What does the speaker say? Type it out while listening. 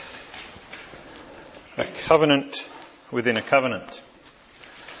A covenant within a covenant.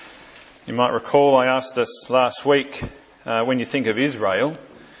 You might recall I asked us last week, when you think of Israel,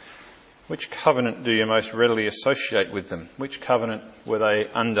 which covenant do you most readily associate with them? Which covenant were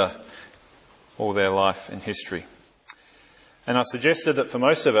they under all their life and history? And I suggested that for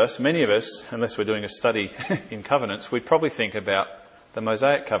most of us, many of us, unless we're doing a study in covenants, we'd probably think about the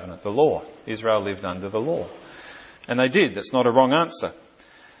Mosaic covenant, the law. Israel lived under the law. And they did. That's not a wrong answer.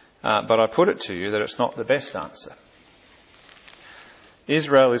 But I put it to you that it's not the best answer.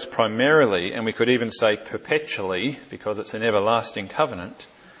 Israel is primarily, and we could even say perpetually, because it's an everlasting covenant,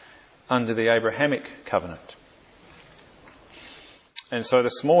 under the Abrahamic covenant. And so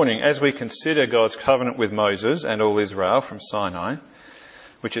this morning, as we consider God's covenant with Moses and all Israel from Sinai,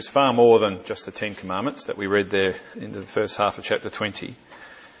 which is far more than just the Ten Commandments that we read there in the first half of chapter 20,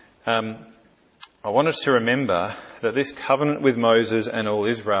 I want us to remember that this covenant with Moses and all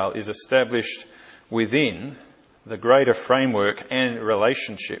Israel is established within the greater framework and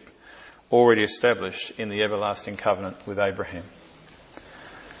relationship already established in the everlasting covenant with Abraham.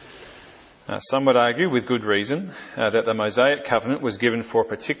 Some would argue, with good reason, that the Mosaic covenant was given for a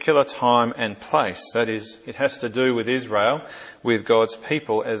particular time and place. That is, it has to do with Israel, with God's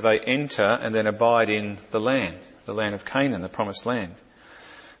people as they enter and then abide in the land of Canaan, the promised land.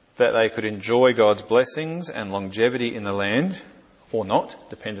 That they could enjoy God's blessings and longevity in the land, or not,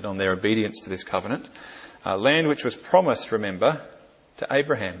 dependent on their obedience to this covenant. Land which was promised, remember, to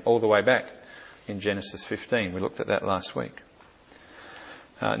Abraham all the way back in Genesis 15. We looked at that last week.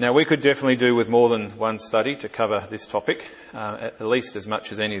 Now, we could definitely do with more than one study to cover this topic, at least as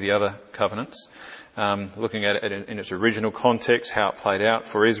much as any of the other covenants, looking at it in its original context, how it played out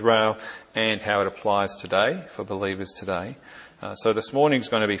for Israel, and how it applies today for believers today. So this morning's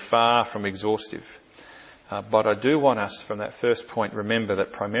going to be far from exhaustive. But I do want us, from that first point, remember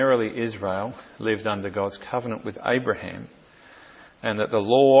that primarily Israel lived under God's covenant with Abraham, and that the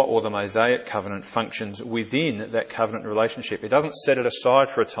law or the Mosaic covenant functions within that covenant relationship. It doesn't set it aside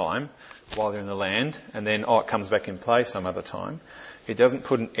for a time while they're in the land, and then, it comes back in play some other time. It doesn't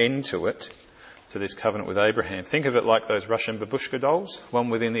put an end to it, to this covenant with Abraham. Think of it like those Russian babushka dolls,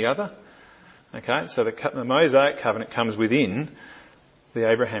 one within the other. Okay, so the Mosaic covenant comes within the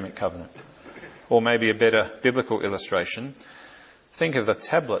Abrahamic covenant. Or maybe a better biblical illustration, think of the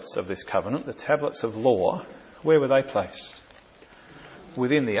tablets of this covenant, the tablets of law. Where were they placed?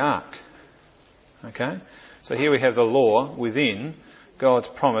 Within the ark. Okay, so here we have the law within God's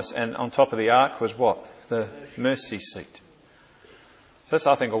promise, and on top of the ark was what? The mercy seat. So that's,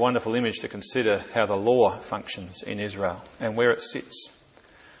 I think, a wonderful image to consider how the law functions in Israel and where it sits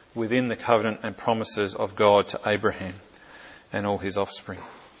within the covenant and promises of God to Abraham and all his offspring.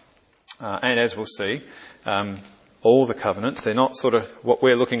 And as we'll see, all the covenants, they're not sort of what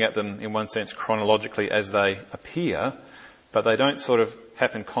we're looking at them in one sense chronologically as they appear, but they don't sort of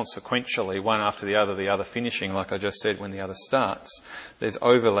happen consequentially, one after the other finishing, like I just said, when the other starts. There's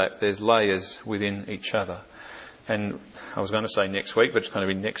overlap, there's layers within each other. And I was going to say next week, but it's going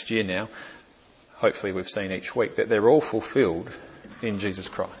to be next year now. Hopefully we've seen each week that they're all fulfilled in Jesus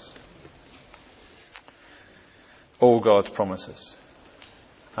Christ. All God's promises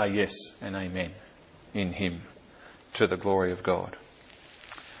are yes and amen in him, to the glory of God.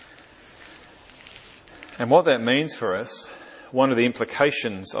 And what that means for us, one of the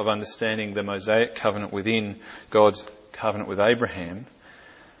implications of understanding the Mosaic covenant within God's covenant with Abraham,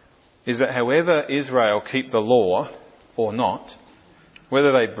 is that however Israel keep the law or not,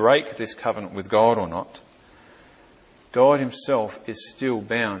 whether they break this covenant with God or not, God himself is still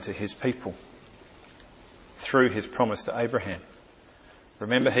bound to his people through his promise to Abraham.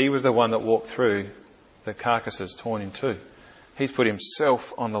 Remember, he was the one that walked through the carcasses torn in two. He's put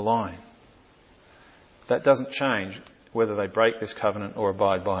himself on the line. That doesn't change whether they break this covenant or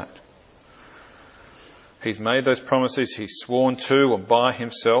abide by it. He's made those promises. He's sworn to or by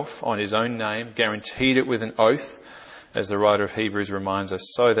himself on his own name, guaranteed it with an oath, as the writer of Hebrews reminds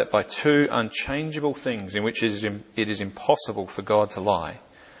us, so that by two unchangeable things in which it is impossible for God to lie,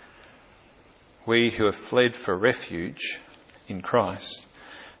 we who have fled for refuge in Christ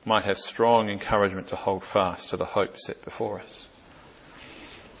might have strong encouragement to hold fast to the hope set before us.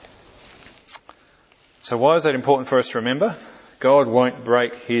 So why is that important for us to remember? God won't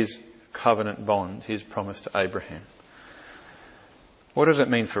break his covenant bond, his promise to Abraham. What does it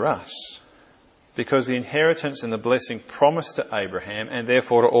mean for us? Because the inheritance and the blessing promised to Abraham, and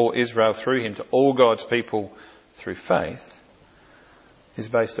therefore to all Israel through him, to all God's people through faith, is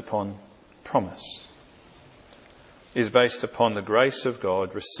based upon promise. Is based upon the grace of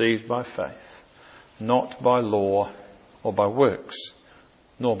God received by faith, not by law or by works,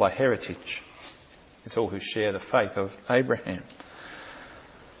 nor by heritage. It's all who share the faith of Abraham.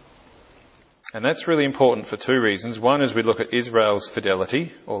 And that's really important for two reasons. One is we look at Israel's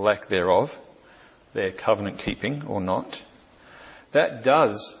fidelity, or lack thereof, their covenant keeping or not. That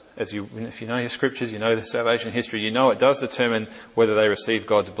does, if you know your scriptures, you know the salvation history, you know it does determine whether they receive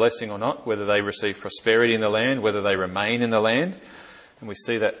God's blessing or not, whether they receive prosperity in the land, whether they remain in the land. And we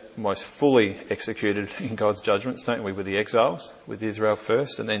see that most fully executed in God's judgments, don't we, with the exiles, with Israel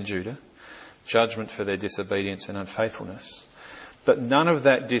first and then Judah. Judgment for their disobedience and unfaithfulness. But none of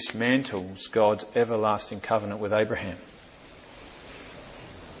that dismantles God's everlasting covenant with Abraham.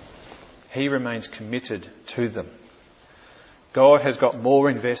 He remains committed to them. God has got more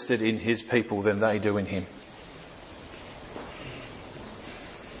invested in his people than they do in him.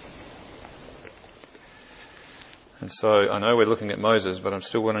 And so I know we're looking at Moses, but I'm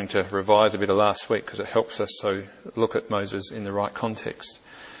still wanting to revise a bit of last week because it helps us so look at Moses in the right context.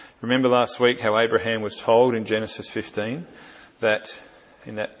 Remember last week how Abraham was told in Genesis 15 that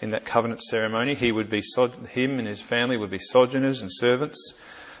in that covenant ceremony him and his family would be sojourners and servants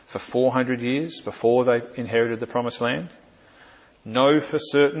for 400 years before they inherited the promised land. Know for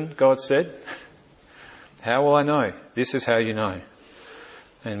certain, God said. How will I know? This is how you know.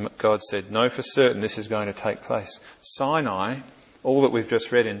 And God said, know for certain this is going to take place. Sinai, all that we've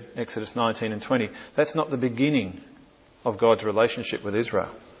just read in Exodus 19 and 20, that's not the beginning of God's relationship with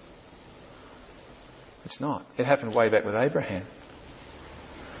Israel. It's not. It happened way back with Abraham.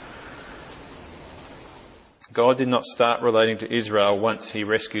 God did not start relating to Israel once he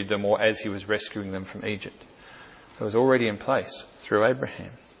rescued them or as he was rescuing them from Egypt. It was already in place through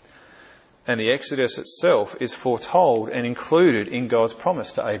Abraham. And the Exodus itself is foretold and included in God's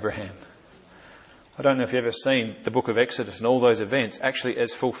promise to Abraham. I don't know if you've ever seen the book of Exodus and all those events actually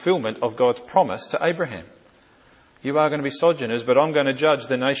as fulfilment of God's promise to Abraham. You are going to be sojourners, but I'm going to judge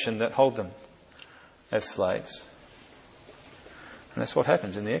the nation that hold them as slaves. And that's what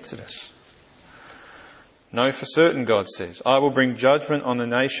happens in the Exodus. Know for certain, God says, I will bring judgment on the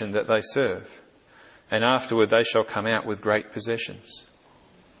nation that they serve, and afterward they shall come out with great possessions.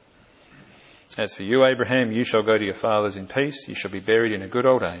 As for you, Abraham, you shall go to your fathers in peace, you shall be buried in a good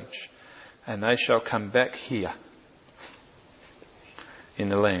old age, and they shall come back here in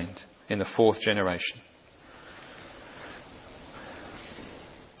the land, in the fourth generation.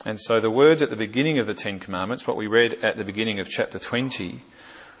 And so the words at the beginning of the Ten Commandments, what we read at the beginning of chapter 20,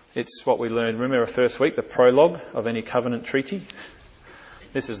 it's what we learned, remember first week, the prologue of any covenant treaty.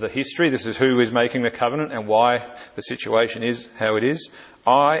 This is the history, this is who is making the covenant and why the situation is how it is.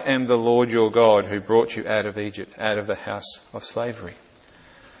 I am the Lord your God who brought you out of Egypt, out of the house of slavery.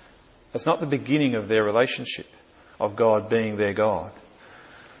 It's not the beginning of their relationship, of God being their God.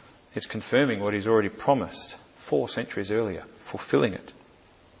 It's confirming what he's already promised 4 centuries earlier, fulfilling it.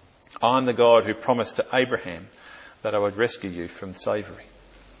 I'm the God who promised to Abraham that I would rescue you from slavery.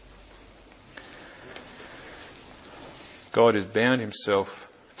 God has bound himself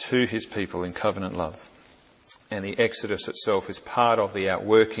to his people in covenant love. And the Exodus itself is part of the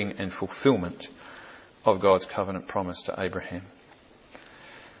outworking and fulfilment of God's covenant promise to Abraham.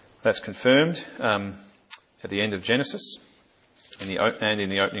 That's confirmed at the end of Genesis and in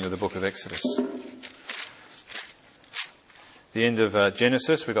the opening of the book of Exodus. The end of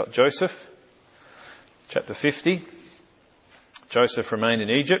Genesis, we've got Joseph, chapter 50. Joseph remained in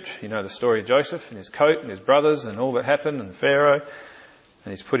Egypt. You know the story of Joseph and his coat and his brothers and all that happened and Pharaoh.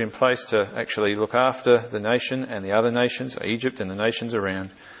 And he's put in place to actually look after the nation and the other nations, Egypt and the nations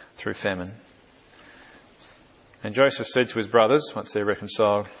around, through famine. And Joseph said to his brothers, once they're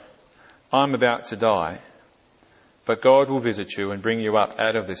reconciled, I'm about to die, but God will visit you and bring you up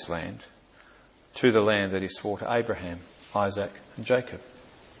out of this land to the land that he swore to Abraham, Isaac and Jacob.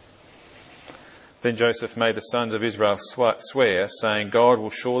 Then Joseph made the sons of Israel swear, saying, God will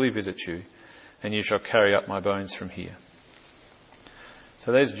surely visit you, and you shall carry up my bones from here.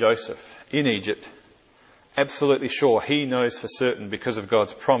 So there's Joseph in Egypt, absolutely sure. He knows for certain because of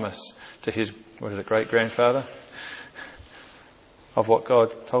God's promise to his, great-grandfather, of what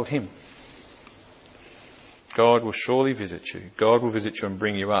God told him. God will surely visit you. God will visit you and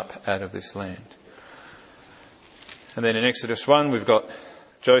bring you up out of this land. And then in Exodus 1, we've got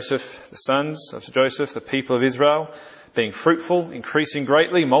Joseph, the sons of Joseph, the people of Israel, being fruitful, increasing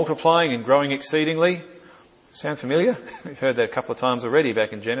greatly, multiplying and growing exceedingly. Sound familiar? We've heard that a couple of times already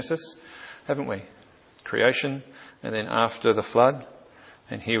back in Genesis, haven't we? Creation, and then after the flood.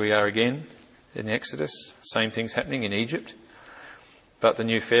 And here we are again in Exodus. Same thing's happening in Egypt. But the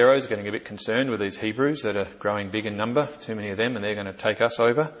new Pharaoh is getting a bit concerned with these Hebrews that are growing big in number, too many of them, and they're going to take us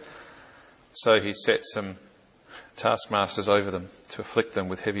over. So he sets some taskmasters over them to afflict them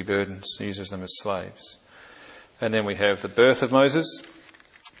with heavy burdens, uses them as slaves. And then we have the birth of Moses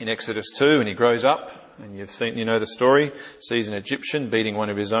in Exodus 2, and he grows up, and you know the story, sees an Egyptian beating one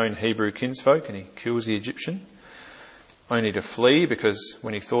of his own Hebrew kinsfolk, and he kills the Egyptian, only to flee, because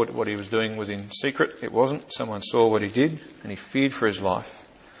when he thought what he was doing was in secret, it wasn't. Someone saw what he did, and he feared for his life,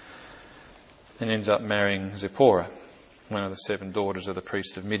 and ends up marrying Zipporah, one of the 7 daughters of the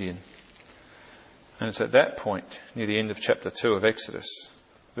priest of Midian. And it's at that point, near the end of chapter 2 of Exodus,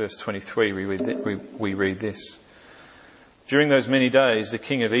 verse 23, we read this. During those many days, the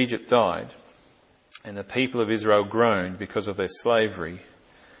king of Egypt died, and the people of Israel groaned because of their slavery,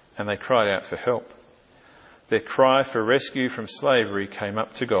 and they cried out for help. Their cry for rescue from slavery came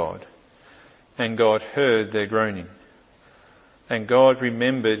up to God, and God heard their groaning. And God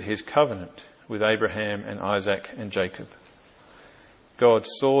remembered his covenant with Abraham and Isaac and Jacob. God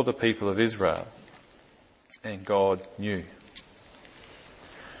saw the people of Israel, and God knew.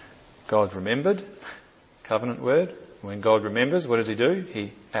 God remembered, covenant word. When God remembers, what does he do?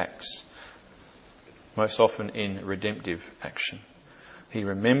 He acts. Most often in redemptive action. He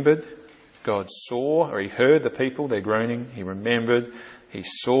remembered, God saw, or he heard the people, their groaning. He remembered, he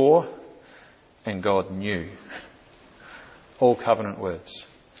saw, and God knew. All covenant words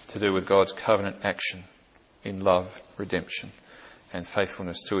to do with God's covenant action in love, redemption, and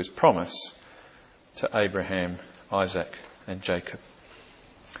faithfulness to his promise to Abraham, Isaac, and Jacob.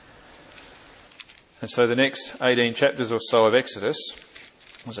 And so the next 18 chapters or so of Exodus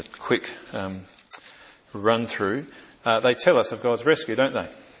was a quick run through. They tell us of God's rescue, don't they?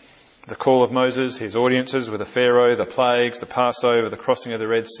 The call of Moses, his audiences with the Pharaoh, the plagues, the Passover, the crossing of the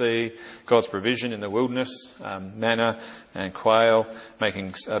Red Sea, God's provision in the wilderness, manna and quail,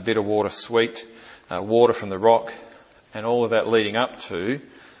 making bitter water sweet, water from the rock, and all of that leading up to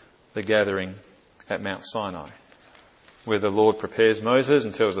the gathering at Mount Sinai, where the Lord prepares Moses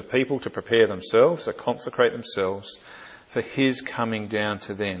and tells the people to prepare themselves, to consecrate themselves for his coming down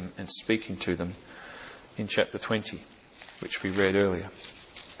to them and speaking to them in chapter 20, which we read earlier.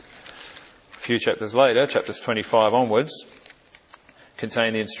 A few chapters later, chapters 25 onwards,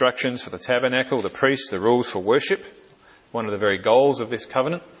 contain the instructions for the tabernacle, the priests, the rules for worship. One of the very goals of this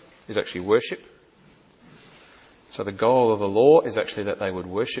covenant is actually worship. So the goal of the law is actually that they would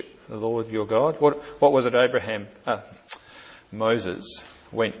worship the Lord your God. What was it Moses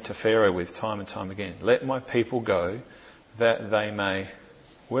went to Pharaoh with time and time again? Let my people go that they may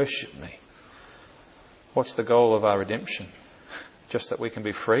worship me. What's the goal of our redemption? Just that we can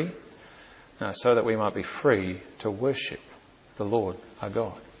be free? No, so that we might be free to worship the Lord our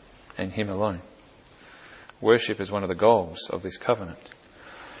God and him alone. Worship is one of the goals of this covenant.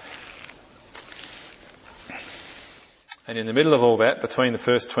 And in the middle of all that, between the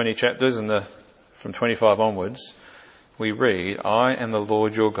first 20 chapters and from 25 onwards, we read, I am the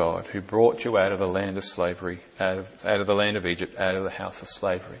Lord your God who brought you out of the land of slavery, out of the land of Egypt, out of the house of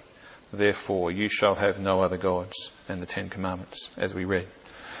slavery. Therefore you shall have no other gods, and the 10 Commandments, as we read.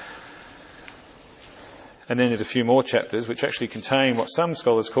 And then there's a few more chapters which actually contain what some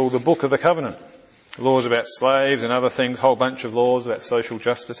scholars call the Book of the Covenant. Laws about slaves and other things, a whole bunch of laws about social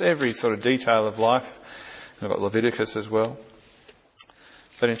justice, every sort of detail of life. We've got Leviticus as well.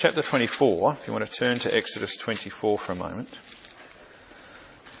 But in chapter 24, if you want to turn to Exodus 24 for a moment,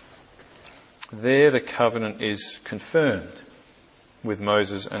 there the covenant is confirmed with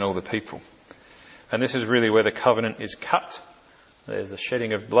Moses and all the people. And this is really where the covenant is cut. There's the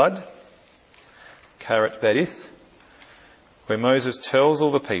shedding of blood, Karet Barith, where Moses tells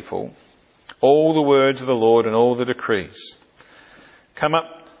all the people all the words of the Lord and all the decrees. Come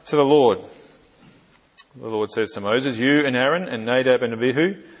up to the Lord. The Lord says to Moses, you and Aaron and Nadab and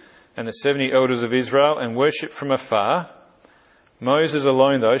Abihu and the 70 elders of Israel, and worship from afar. Moses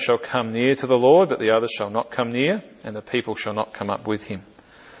alone, though, shall come near to the Lord, but the others shall not come near, and the people shall not come up with him.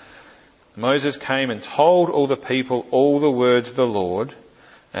 Moses came and told all the people all the words of the Lord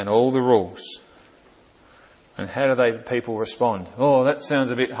and all the rules. And how do the people respond? Oh, that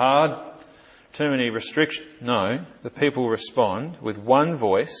sounds a bit hard. Too many restrictions. No, the people respond with one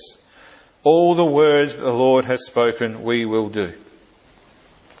voice. All the words that the Lord has spoken, we will do.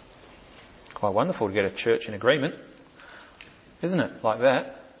 Quite wonderful to get a church in agreement, isn't it? Like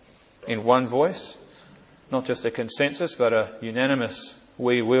that, in one voice. Not just a consensus, but a unanimous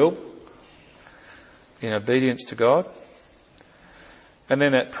we will, in obedience to God. And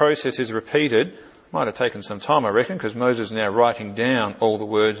then that process is repeated. Might have taken some time, I reckon, because Moses is now writing down all the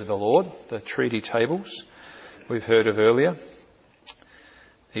words of the Lord, the treaty tables we've heard of earlier.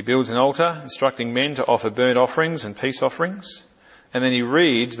 He builds an altar, instructing men to offer burnt offerings and peace offerings. And then he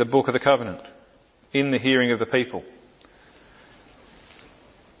reads the book of the covenant. in the hearing of the people.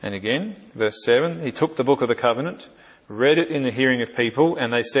 And again, verse 7, he took the book of the covenant, read it in the hearing of people,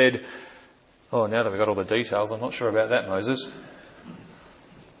 and they said, "Oh, now that we've got all the details, I'm not sure about that, Moses."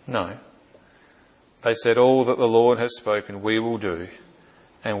 No. They said, "All that the Lord has spoken we will do,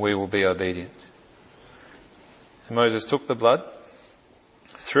 and we will be obedient." And Moses took the blood,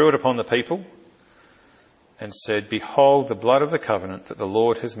 threw it upon the people, and said, "Behold the blood of the covenant that the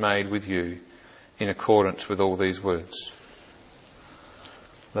Lord has made with you in accordance with all these words."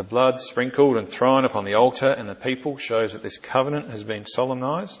 The blood sprinkled and thrown upon the altar and the people shows that this covenant has been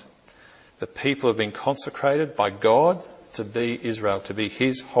solemnised. The people have been consecrated by God to be Israel, to be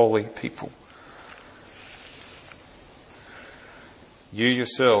his holy people. "You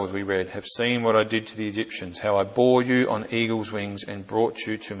yourselves," we read, "have seen what I did to the Egyptians, how I bore you on eagle's wings and brought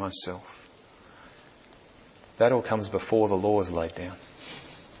you to myself." That all comes before the law is laid down.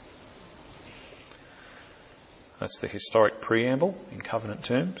 That's the historic preamble in covenant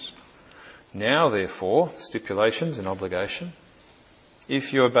terms. "Now, therefore," stipulations and obligation,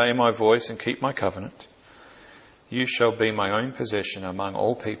 "if you obey my voice and keep my covenant, you shall be my own possession among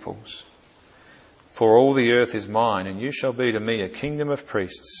all peoples. For all the earth is mine, and you shall be to me a kingdom of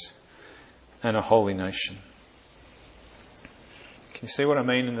priests and a holy nation." Can you see what I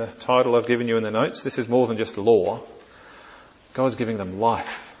mean in the title I've given you in the notes? This is more than just law. God's giving them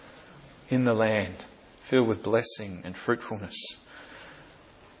life in the land, filled with blessing and fruitfulness.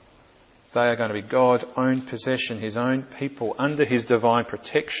 They are going to be God's own possession, his own people, under his divine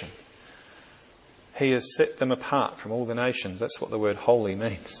protection. He has set them apart from all the nations. That's what the word holy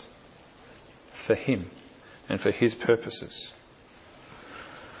means. For him and for his purposes.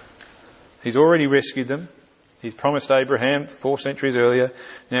 He's already rescued them. He's promised Abraham 4 centuries earlier.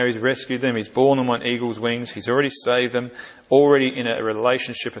 Now he's rescued them. He's borne them on eagle's wings. He's already saved them, already in a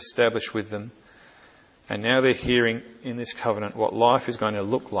relationship established with them. And now they're hearing in this covenant what life is going to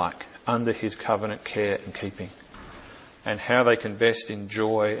look like under his covenant care and keeping, and how they can best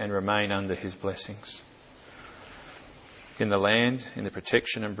enjoy and remain under his blessings in the land, in the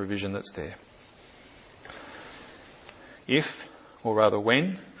protection and provision that's there. If, or rather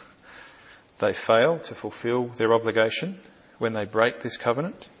when, they fail to fulfil their obligation, when they break this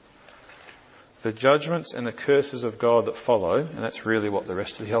covenant, the judgments and the curses of God that follow, and that's really what the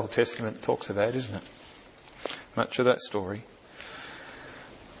rest of the Old Testament talks about, isn't it? Much of that story.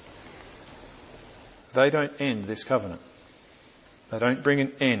 They don't end this covenant. They don't bring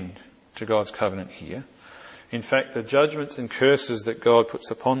an end to God's covenant here. In fact, the judgments and curses that God puts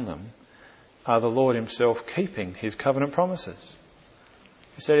upon them are the Lord himself keeping his covenant promises.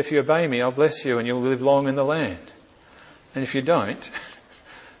 He said, "If you obey me, I'll bless you and you'll live long in the land. And if you don't,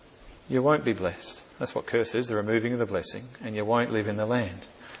 you won't be blessed." That's what curse is, the removing of the blessing, and you won't live in the land.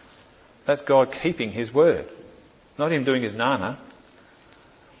 That's God keeping his word. Not him doing his nana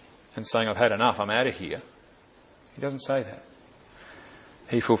and saying, "I've had enough, I'm out of here." He doesn't say that.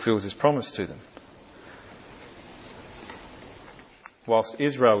 He fulfills his promise to them. Whilst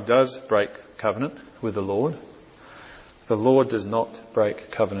Israel does break covenant with the Lord does not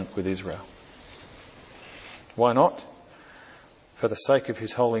break covenant with Israel. Why not? For the sake of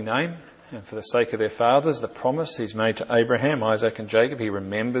his holy name and for the sake of their fathers, the promise he's made to Abraham, Isaac and Jacob, he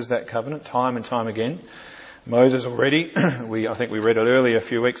remembers that covenant time and time again. Moses already, I think we read it earlier a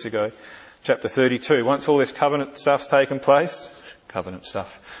few weeks ago, chapter 32. Once all this covenant stuff's taken place, covenant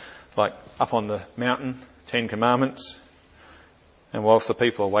stuff, like up on the mountain, 10 Commandments, and whilst the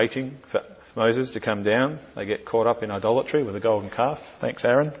people are waiting for Moses to come down, they get caught up in idolatry with a golden calf. Thanks,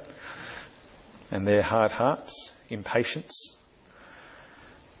 Aaron. And their hard hearts, impatience.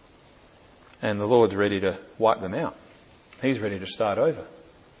 And the Lord's ready to wipe them out. He's ready to start over.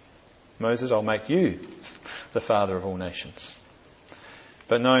 "Moses, I'll make you the father of all nations."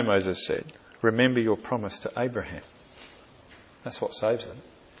 But no, Moses said, "Remember your promise to Abraham." That's what saves them.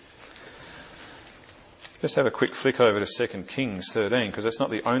 Just have a quick flick over to 2 Kings 13, because that's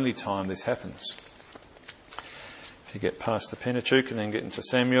not the only time this happens. If you get past the Pentateuch and then get into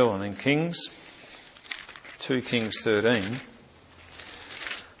Samuel and then Kings, 2 Kings 13.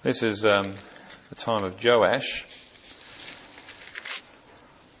 This is the time of Joash,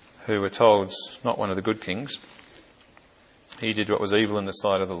 who we're told is not one of the good kings. He did what was evil in the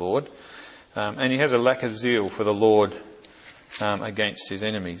sight of the Lord. And he has a lack of zeal for the Lord against his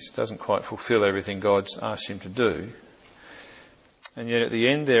enemies. Doesn't quite fulfil everything God's asked him to do. And yet at the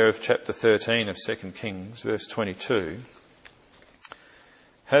end there of chapter 13 of 2 Kings, verse 22,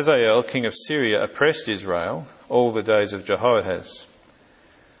 Hazael, king of Syria, oppressed Israel all the days of Jehoahaz.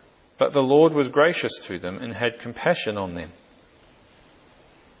 But the Lord was gracious to them and had compassion on them.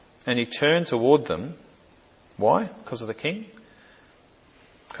 And he turned toward them. Why? Because of the king?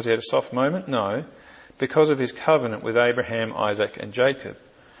 Because he had a soft moment? No. Because of his covenant with Abraham, Isaac and Jacob.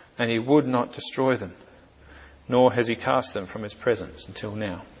 And he would not destroy them, nor has he cast them from his presence until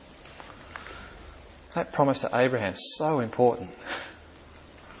now. That promise to Abraham is so important.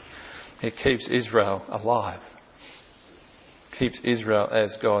 It keeps Israel alive. Keeps Israel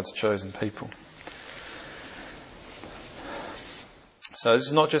as God's chosen people. So this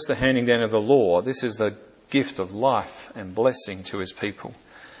is not just the handing down of the law, this is the gift of life and blessing to his people.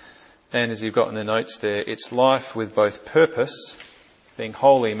 And as you've got in the notes there, it's life with both purpose. Being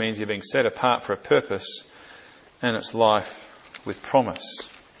holy means you're being set apart for a purpose, and it's life with promise.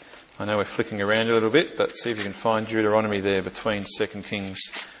 I know we're flicking around a little bit, but see if you can find Deuteronomy there between 2 Kings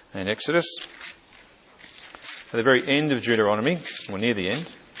and Exodus. At the very end of Deuteronomy, or near the end,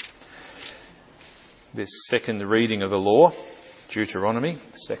 this second reading of the law, Deuteronomy,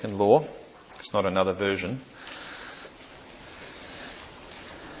 second law. It's not another version.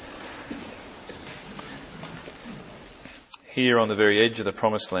 Here on the very edge of the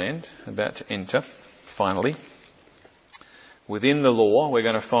promised land, about to enter, finally, within the law, we're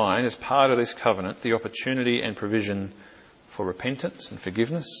going to find, as part of this covenant, the opportunity and provision for repentance and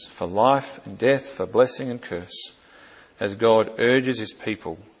forgiveness, for life and death, for blessing and curse, as God urges his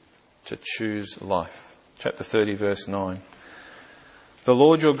people to choose life. Chapter 30, verse 9. The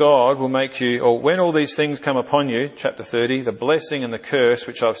Lord your God will make you, or when all these things come upon you, chapter 30, the blessing and the curse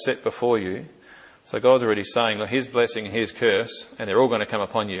which I've set before you. So God's already saying, look, his blessing and his curse, and they're all going to come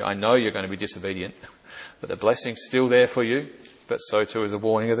upon you. I know you're going to be disobedient, but the blessing's still there for you, but so too is a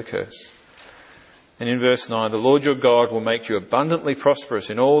warning of the curse. And in verse 9, the Lord your God will make you abundantly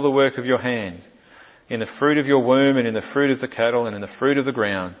prosperous in all the work of your hand, in the fruit of your womb and in the fruit of the cattle and in the fruit of the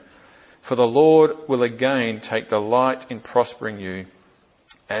ground. For the Lord will again take delight in prospering you,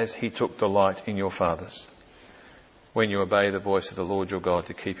 as he took delight in your fathers, when you obey the voice of the Lord your God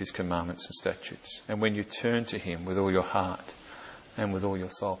to keep his commandments and statutes, and when you turn to him with all your heart and with all your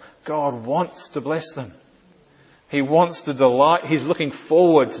soul. God wants to bless them. He wants to delight. He's looking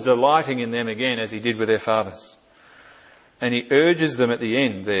forward to delighting in them again as he did with their fathers. And he urges them at the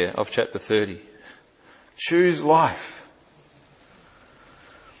end there of chapter 30. Choose life.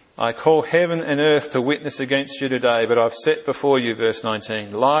 I call heaven and earth to witness against you today, but I've set before you, verse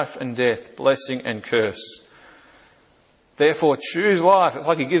 19, life and death, blessing and curse. Therefore choose life. It's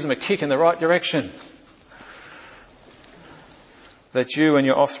like he gives them a kick in the right direction. That you and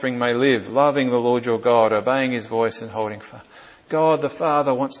your offspring may live, loving the Lord your God, obeying his voice and holding fast. God the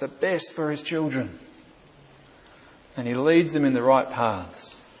Father wants the best for his children. And he leads them in the right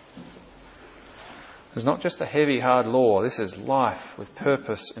paths. It's not just a heavy, hard law. This is life with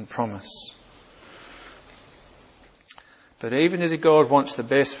purpose and promise. But even as God wants the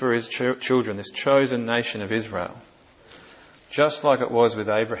best for his children, this chosen nation of Israel, just like it was with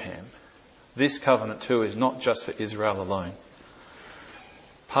Abraham, this covenant too is not just for Israel alone.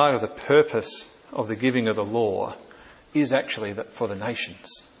 Part of the purpose of the giving of the law is actually for the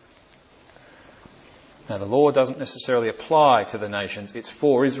nations. Now, the law doesn't necessarily apply to the nations. It's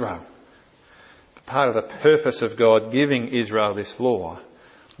for Israel. But part of the purpose of God giving Israel this law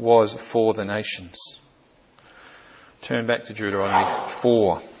was for the nations. Turn back to Deuteronomy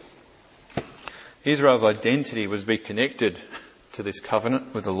 4. Israel's identity was to be connected to this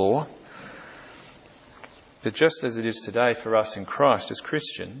covenant with the law. But just as it is today for us in Christ as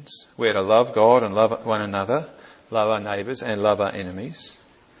Christians, we are to love God and love one another, love our neighbours and love our enemies.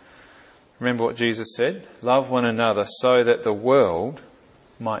 Remember what Jesus said? Love one another so that the world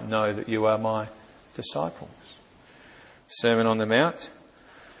might know that you are my disciples. Sermon on the Mount.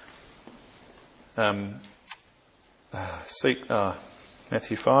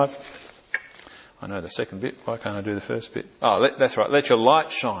 Matthew 5. I know the second bit. Why can't I do the first bit? That's right. Let your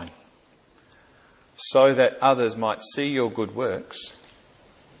light shine so that others might see your good works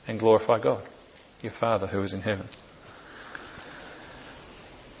and glorify God, your Father who is in heaven.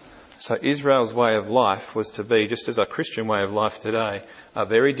 So Israel's way of life was to be, just as our Christian way of life today, a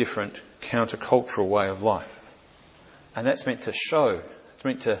very different countercultural way of life. And that's meant to show, it's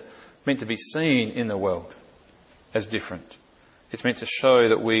meant to be seen in the world as different. It's meant to show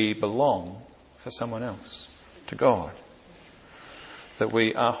that we belong for someone else, to God. That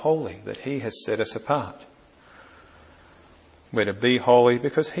we are holy, that he has set us apart. We're to be holy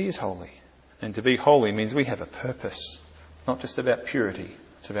because he is holy. And to be holy means we have a purpose. Not just about purity,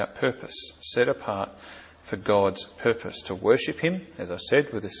 it's about purpose. Set apart for God's purpose. To worship him, as I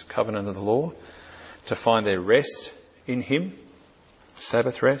said, with this covenant of the law. To find their rest in him,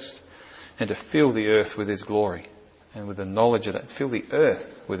 Sabbath rest. And to fill the earth with his glory. and with the knowledge of that. Fill the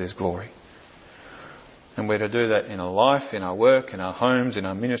earth with His glory. And we're to do that in our life, in our work, in our homes, in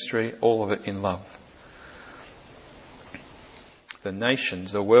our ministry, all of it in love. The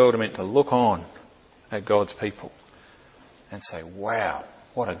nations, the world are meant to look on at God's people and say, wow,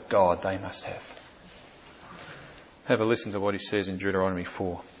 what a God they must have. Have a listen to what He says in Deuteronomy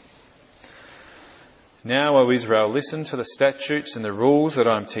 4. Now, O Israel, listen to the statutes and the rules that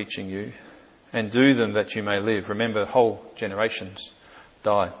I am teaching you, and do them that you may live. Remember, whole generations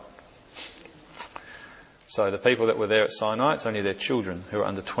died. So the people that were there at Sinai, it's only their children who are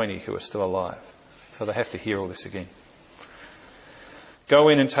under 20 who are still alive. So they have to hear all this again. Go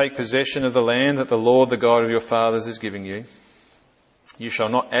in and take possession of the land that the Lord, the God of your fathers, is giving you. You shall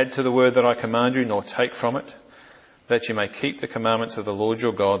not add to the word that I command you, nor take from it, that you may keep the commandments of the Lord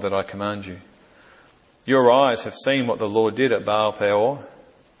your God that I command you. Your eyes have seen what the Lord did at Baal Peor,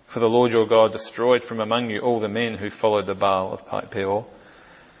 for the Lord your God destroyed from among you all the men who followed the Baal of Peor.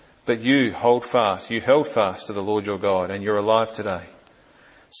 But you held fast to the Lord your God, and you're alive today.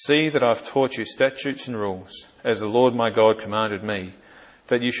 See that I've taught you statutes and rules, as the Lord my God commanded me,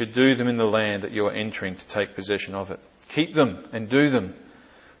 that you should do them in the land that you are entering to take possession of it. Keep them and do them,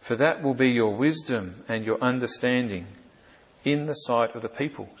 for that will be your wisdom and your understanding in the sight of the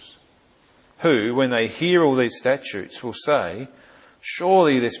peoples, who, when they hear all these statutes, will say,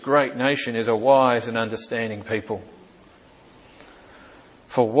 surely this great nation is a wise and understanding people.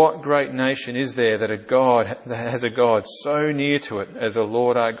 For what great nation is there that has a God so near to it as the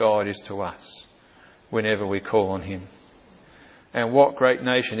Lord our God is to us, whenever we call on Him? And what great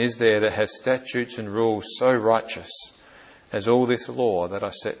nation is there that has statutes and rules so righteous as all this law that I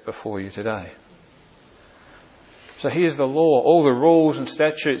set before you today? So here's the law, all the rules and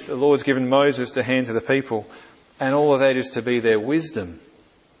statutes that the Lord's given Moses to hand to the people, and all of that is to be their wisdom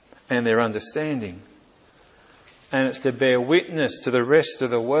and their understanding. And it's to bear witness to the rest of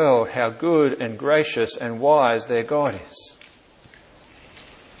the world how good and gracious and wise their God is.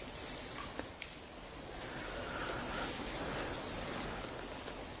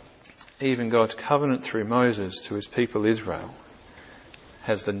 Even God's covenant through Moses to His people Israel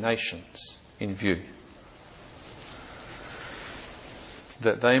has the nations in view,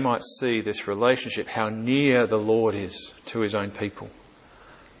 that they might see this relationship, how near the Lord is to His own people.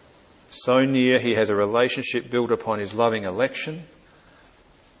 So near He has a relationship built upon His loving election,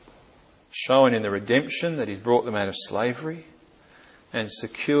 shown in the redemption that He's brought them out of slavery, and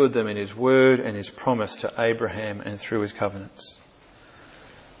secured them in His word and His promise to Abraham and through His covenants.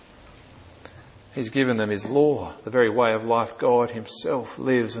 He's given them His law, the very way of life God Himself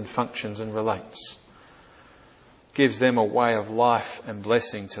lives and functions and relates. Gives them a way of life and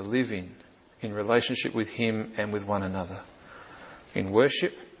blessing to live in relationship with Him and with one another. In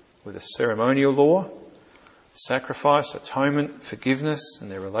worship, with a ceremonial law, sacrifice, atonement, forgiveness,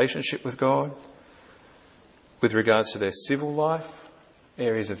 and their relationship with God. With regards to their civil life,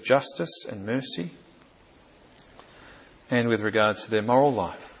 areas of justice and mercy. And with regards to their moral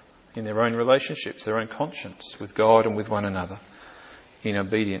life, in their own relationships, their own conscience with God and with one another, in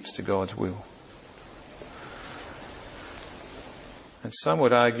obedience to God's will. And some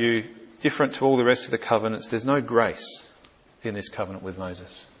would argue, different to all the rest of the covenants, there's no grace in this covenant with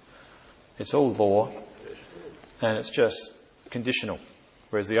Moses. It's all law, and it's just conditional.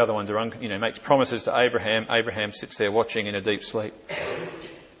 Whereas the other ones are, makes promises to Abraham. Abraham sits there watching in a deep sleep.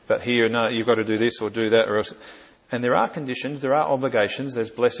 But here, no, you've got to do this or do that, or else. And there are conditions, there are obligations, there's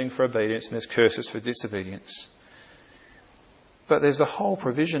blessing for obedience and there's curses for disobedience. But there's the whole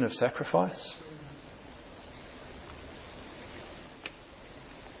provision of sacrifice.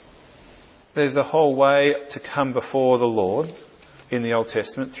 There's the whole way to come before the Lord in the Old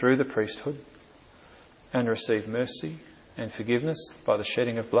Testament through the priesthood and receive mercy and forgiveness by the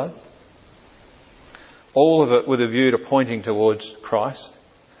shedding of blood. All of it with a view to pointing towards Christ,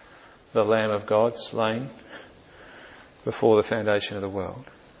 the Lamb of God slain before the foundation of the world.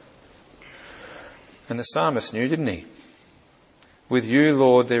 And the psalmist knew, didn't he? With you,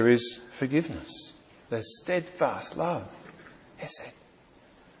 Lord, there is forgiveness. There's steadfast love. Hesed.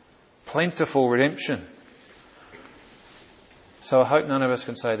 Plentiful redemption. So I hope none of us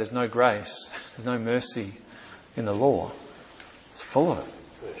can say there's no grace, there's no mercy in the law. It's full of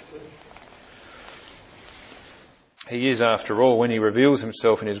it. He is, after all, when He reveals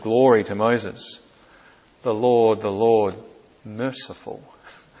Himself in His glory to Moses, the Lord, merciful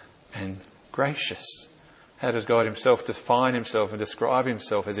and gracious. How does God Himself define Himself and describe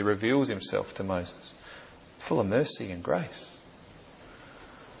Himself as He reveals Himself to Moses? Full of mercy and grace.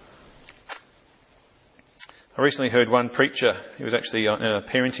 I recently heard one preacher, he was actually on a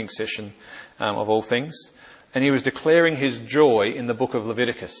parenting session of all things, And he was declaring his joy in the book of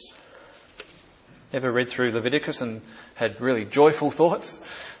Leviticus. Ever read through Leviticus and had really joyful thoughts?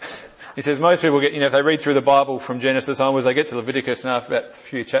 He says most people get, if they read through the Bible from Genesis onwards, they get to Leviticus and after about a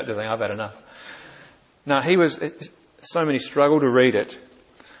few chapters they think, I've had enough. No, so many struggle to read it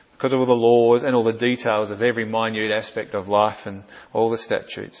because of all the laws and all the details of every minute aspect of life and all the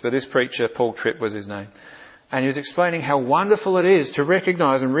statutes. But this preacher, Paul Tripp was his name, and he was explaining how wonderful it is to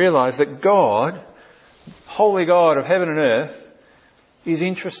recognise and realise that God, holy God of heaven and earth, is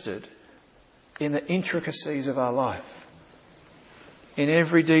interested in the intricacies of our life, in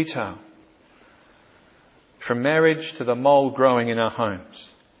every detail, from marriage to the mould growing in our homes,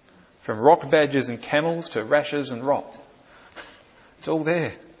 from rock badgers and camels to rashes and rot. It's all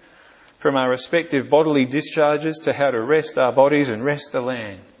there. From our respective bodily discharges to how to rest our bodies and rest the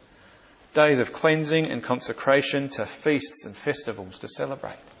land. Days of cleansing and consecration to feasts and festivals to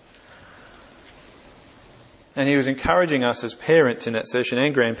celebrate. And he was encouraging us as parents in that session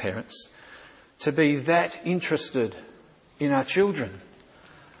and grandparents to be that interested in our children.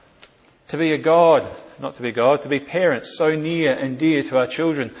 To be to be parents so near and dear to our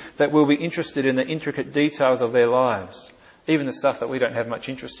children that we'll be interested in the intricate details of their lives. Even the stuff that we don't have much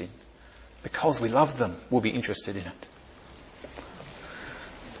interest in. Because we love them, we'll be interested in it.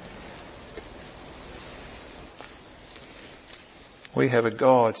 We have a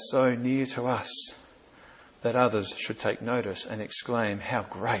God so near to us that others should take notice and exclaim how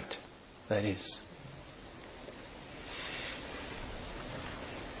great that is.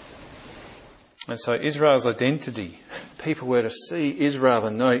 And so Israel's identity, people were to see Israel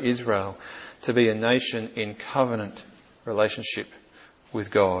and know Israel to be a nation in covenant relationship with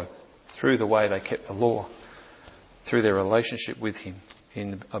God through the way they kept the law, through their relationship with Him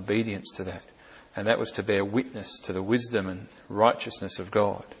in obedience to that. And that was to bear witness to the wisdom and righteousness of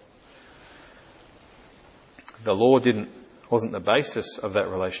God. The law wasn't the basis of that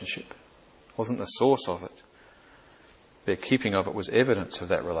relationship, wasn't the source of it. Their keeping of it was evidence of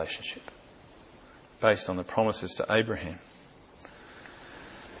that relationship, based on the promises to Abraham.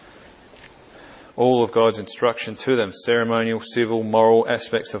 All of God's instruction to them, ceremonial, civil, moral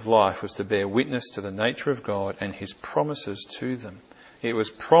aspects of life, was to bear witness to the nature of God and His promises to them. It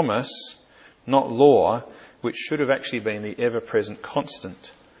was promise, not law, which should have actually been the ever-present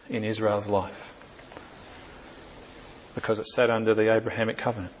constant in Israel's life, because it sat under the Abrahamic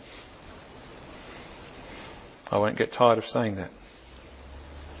covenant. I won't get tired of saying that.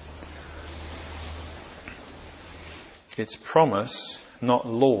 It's promise, not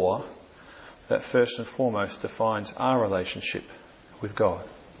law, that first and foremost defines our relationship with God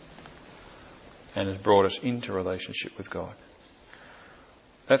and has brought us into relationship with God.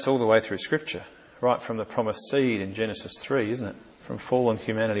 That's all the way through Scripture, right from the promised seed in Genesis 3, isn't it? From fallen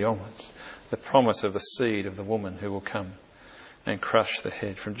humanity onwards. The promise of the seed of the woman who will come and crush the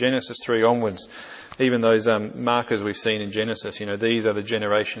head. From Genesis 3 onwards, even those markers we've seen in Genesis, these are the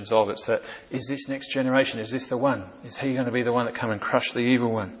generations of it. So is this next generation, is this the one? Is he going to be the one that come and crush the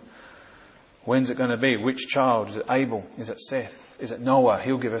evil one? When's it going to be? Which child? Is it Abel? Is it Seth? Is it Noah?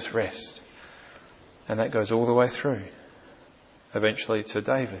 He'll give us rest. And that goes all the way through, eventually to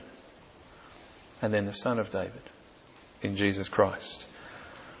David. And then the son of David in Jesus Christ,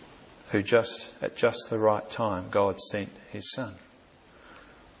 who at just the right time, God sent His Son.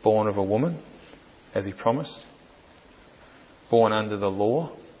 Born of a woman, as He promised. Born under the law,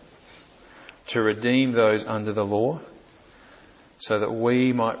 to redeem those under the law, so that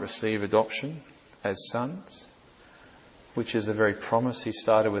we might receive adoption as sons, which is the very promise He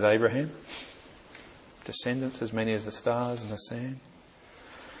started with Abraham. Descendants as many as the stars and the sand.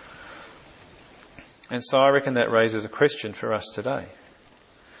 And so I reckon that raises a question for us today.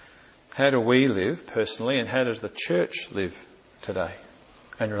 How do we live personally, and how does the church live today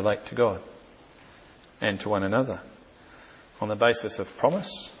and relate to God and to one another? On the basis of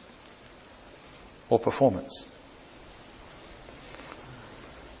promise or performance?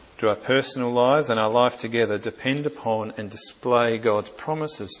 Do our personal lives and our life together depend upon and display God's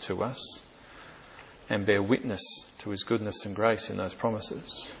promises to us and bear witness to His goodness and grace in those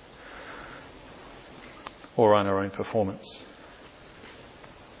promises? Or on our own performance?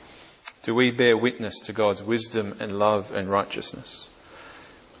 Do we bear witness to God's wisdom and love and righteousness?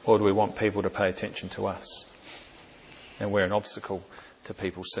 Or do we want people to pay attention to us? And we're an obstacle to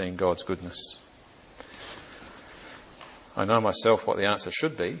people seeing God's goodness. I know myself what the answer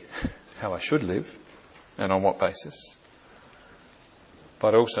should be, how I should live, and on what basis.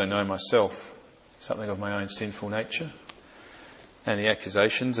 But I also know myself something of my own sinful nature and the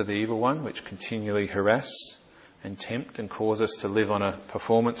accusations of the evil one, which continually harass and tempt and cause us to live on a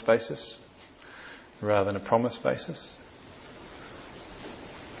performance basis rather than a promise basis?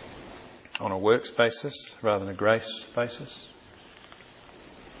 On a works basis rather than a grace basis?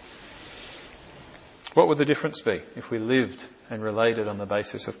 What would the difference be if we lived and related on the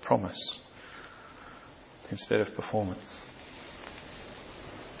basis of promise instead of performance?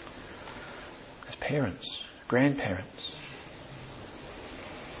 As parents, grandparents.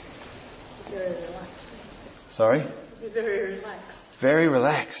 Very relaxed. Sorry? Very relaxed. Very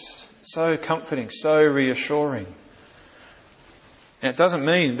relaxed. So comforting, so reassuring. And it doesn't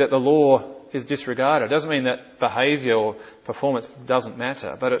mean that the law is disregarded. It doesn't mean that behaviour or performance doesn't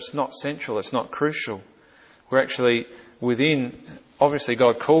matter, but it's not central, it's not crucial. We're actually within, obviously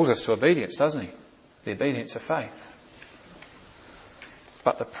God calls us to obedience, doesn't he? The obedience of faith.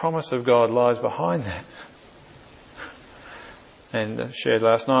 But the promise of God lies behind that. And shared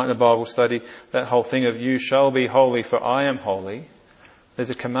last night in the Bible study, that whole thing of you shall be holy for I am holy. There's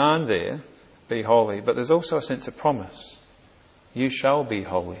a command there, be holy, but there's also a sense of promise. You shall be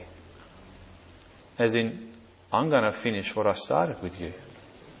holy. As in, I'm going to finish what I started with you.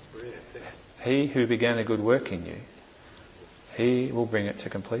 He who began a good work in you, he will bring it to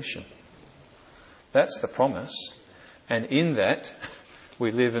completion. That's the promise. And in that,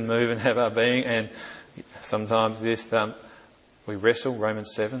 we live and move and have our being. And sometimes we wrestle,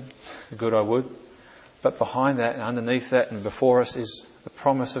 Romans 7, the good I would. But behind that and underneath that and before us is the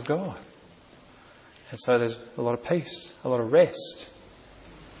promise of God. And so there's a lot of peace, a lot of rest.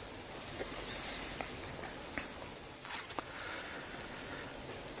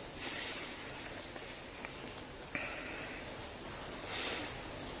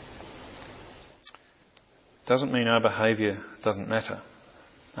 Doesn't mean our behaviour doesn't matter.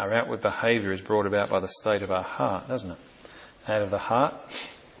 Our outward behaviour is brought about by the state of our heart, doesn't it? Out of the heart,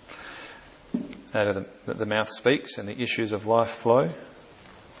 out of the mouth speaks and the issues of life flow.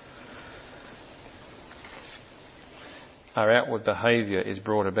 Our outward behaviour is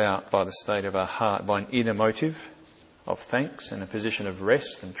brought about by the state of our heart, by an inner motive of thanks and a position of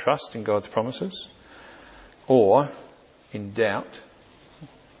rest and trust in God's promises, or in doubt,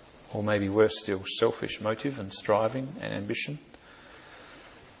 or maybe worse still, selfish motive and striving and ambition,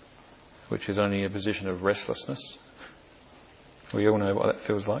 which is only a position of restlessness. We all know what that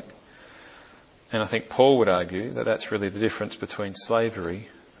feels like. And I think Paul would argue that that's really the difference between slavery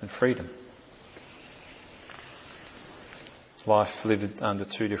and freedom. Life lived under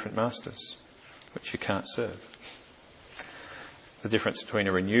two different masters, which you can't serve. The difference between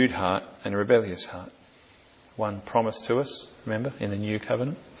a renewed heart and a rebellious heart. One promised to us, remember, in the new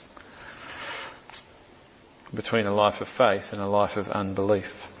covenant. Between a life of faith and a life of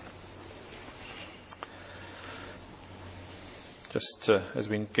unbelief. Just as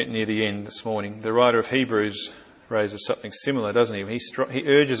we get near the end this morning, the writer of Hebrews raises something similar, doesn't he? He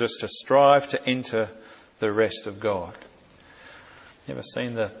urges us to strive to enter the rest of God. You ever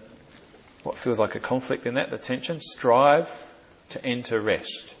seen what feels like a conflict in that, the tension? Strive to enter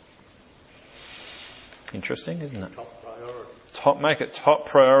rest. Interesting, isn't it? Top priority. Make it top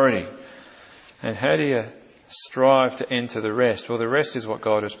priority. And how do you strive to enter the rest? Well, the rest is what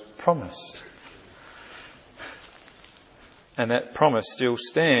God has promised. And that promise still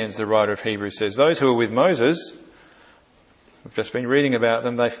stands, the writer of Hebrews says. Those who were with Moses, we've just been reading about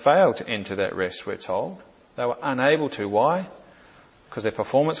them, they failed to enter that rest, we're told. They were unable to. Why? Because their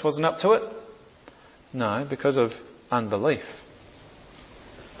performance wasn't up to it? No, because of unbelief,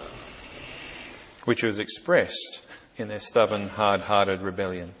 which was expressed in their stubborn, hard-hearted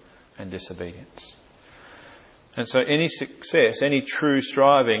rebellion and disobedience. And so any success, any true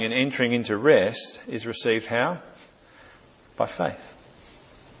striving in entering into rest is received how? By faith.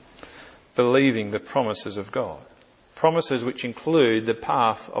 Believing the promises of God. Promises which include the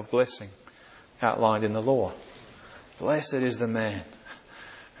path of blessing outlined in the law. Blessed is the man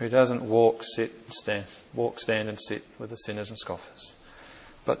who doesn't stand and sit with the sinners and scoffers,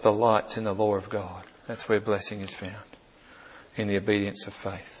 but delights in the law of God. That's where blessing is found, in the obedience of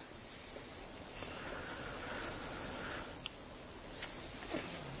faith.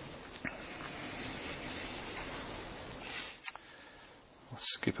 I'll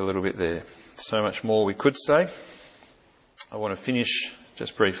skip a little bit there. So much more we could say. I want to finish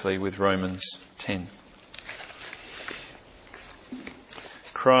just briefly with Romans 10.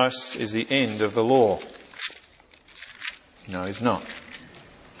 Christ is the end of the law. No, he's not.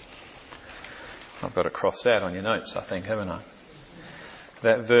 I've got it crossed out on your notes, I think, haven't I?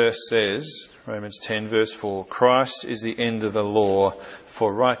 That verse says, Romans 10 verse 4, Christ is the end of the law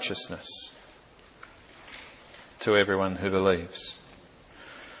for righteousness to everyone who believes.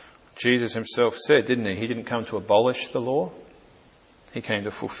 Jesus himself said, didn't he? He didn't come to abolish the law. He came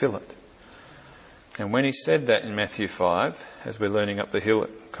to fulfill it. And when he said that in Matthew 5, as we're learning up the hill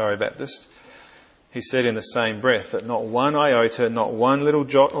at Corrie Baptist, he said in the same breath that not one iota, not one little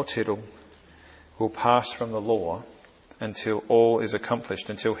jot or tittle will pass from the law until all is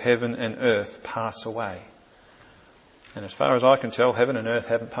accomplished, until heaven and earth pass away. And as far as I can tell, heaven and earth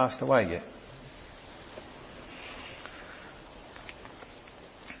haven't passed away yet.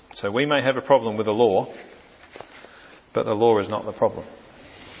 So we may have a problem with the law, but the law is not the problem.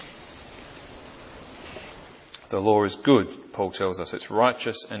 The law is good, Paul tells us. It's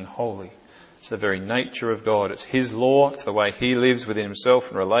righteous and holy. It's the very nature of God. It's his law. It's the way he lives within himself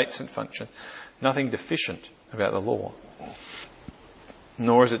and relates and functions. Nothing deficient about the law.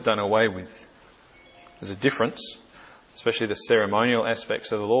 Nor is it done away with. There's a difference, especially the ceremonial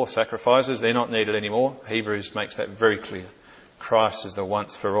aspects of the law. Sacrifices, they're not needed anymore. Hebrews makes that very clear. Christ is the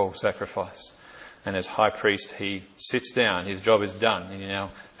once for all sacrifice. And as high priest, he sits down. His job is done. And you're now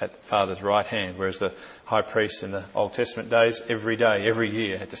at the Father's right hand. Whereas the high priest in the Old Testament days, every day, every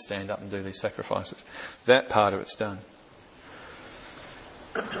year, had to stand up and do these sacrifices. That part of it's done.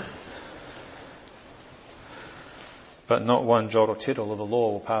 But not one jot or tittle of the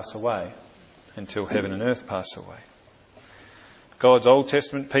law will pass away until heaven and earth pass away. God's Old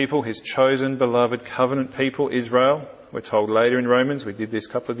Testament people, his chosen, beloved, covenant people, Israel, we're told later in Romans, we did this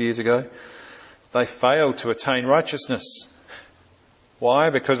a couple of years ago, they failed to attain righteousness. Why?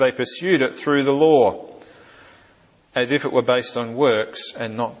 Because they pursued it through the law, as if it were based on works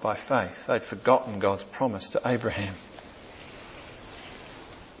and not by faith. They'd forgotten God's promise to Abraham.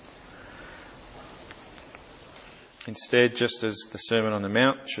 Instead, just as the Sermon on the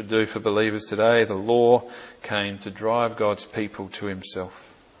Mount should do for believers today, the law came to drive God's people to himself.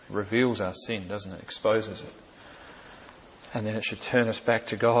 It reveals our sin, doesn't it? Exposes it. And then it should turn us back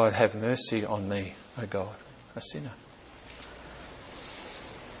to God. Have mercy on me, O God, a sinner.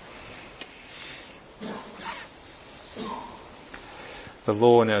 The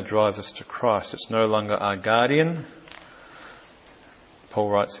law now drives us to Christ. It's no longer our guardian. Paul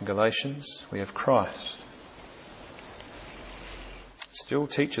writes in Galatians, we have Christ. It still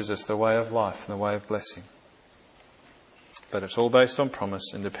teaches us the way of life and the way of blessing. But it's all based on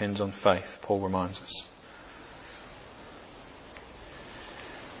promise and depends on faith, Paul reminds us.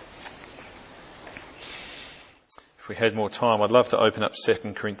 If we had more time, I'd love to open up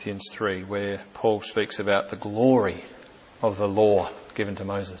 2 Corinthians 3, where Paul speaks about the glory of the law given to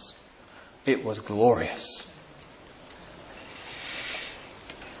Moses. It was glorious.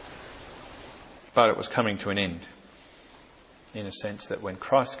 But it was coming to an end, in a sense that when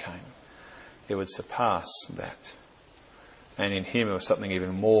Christ came, it would surpass that. And in him it was something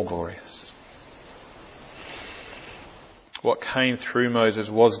even more glorious. What came through Moses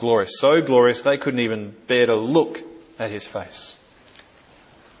was glorious. So glorious they couldn't even bear to look at his face,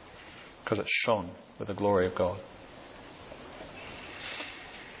 because it shone with the glory of God.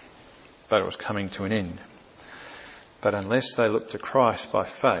 But it was coming to an end. But unless they look to Christ by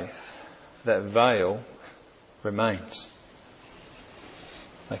faith, that veil remains.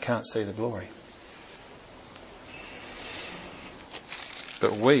 They can't see the glory.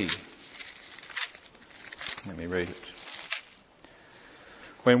 But let me read it.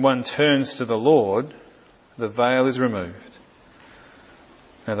 When one turns to the Lord, the veil is removed.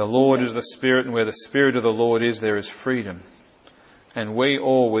 Now the Lord is the Spirit, and where the Spirit of the Lord is, there is freedom. And we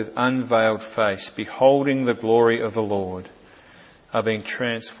all, with unveiled face, beholding the glory of the Lord, are being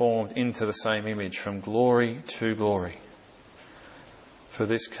transformed into the same image from glory to glory. For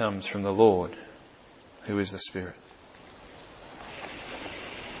this comes from the Lord, who is the Spirit.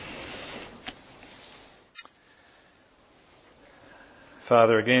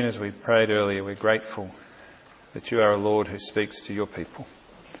 Father, again, as we prayed earlier, we're grateful that you are a Lord who speaks to your people.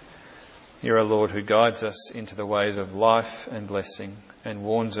 You're a Lord who guides us into the ways of life and blessing and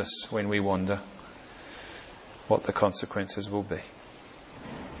warns us when we wander what the consequences will be.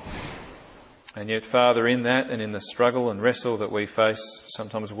 And yet, Father, in that and in the struggle and wrestle that we face,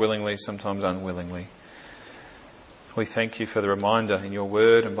 sometimes willingly, sometimes unwillingly, we thank you for the reminder in your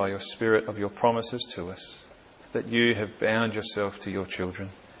word and by your Spirit of your promises to us that you have bound yourself to your children,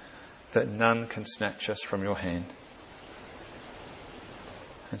 that none can snatch us from your hand.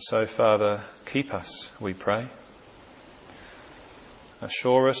 And so, Father, keep us, we pray.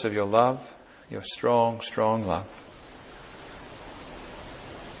 Assure us of your love, your strong, strong love.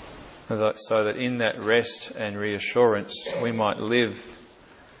 So that in that rest and reassurance we might live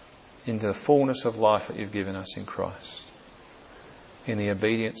into the fullness of life that you've given us in Christ, in the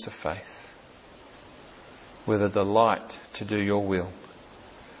obedience of faith, with a delight to do your will,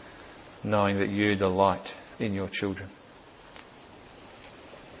 knowing that you delight in your children.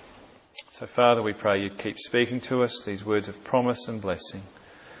 So, Father, we pray you'd keep speaking to us these words of promise and blessing,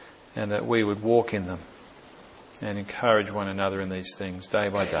 and that we would walk in them and encourage one another in these things day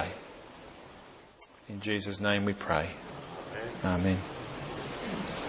by day. In Jesus' name we pray. Amen.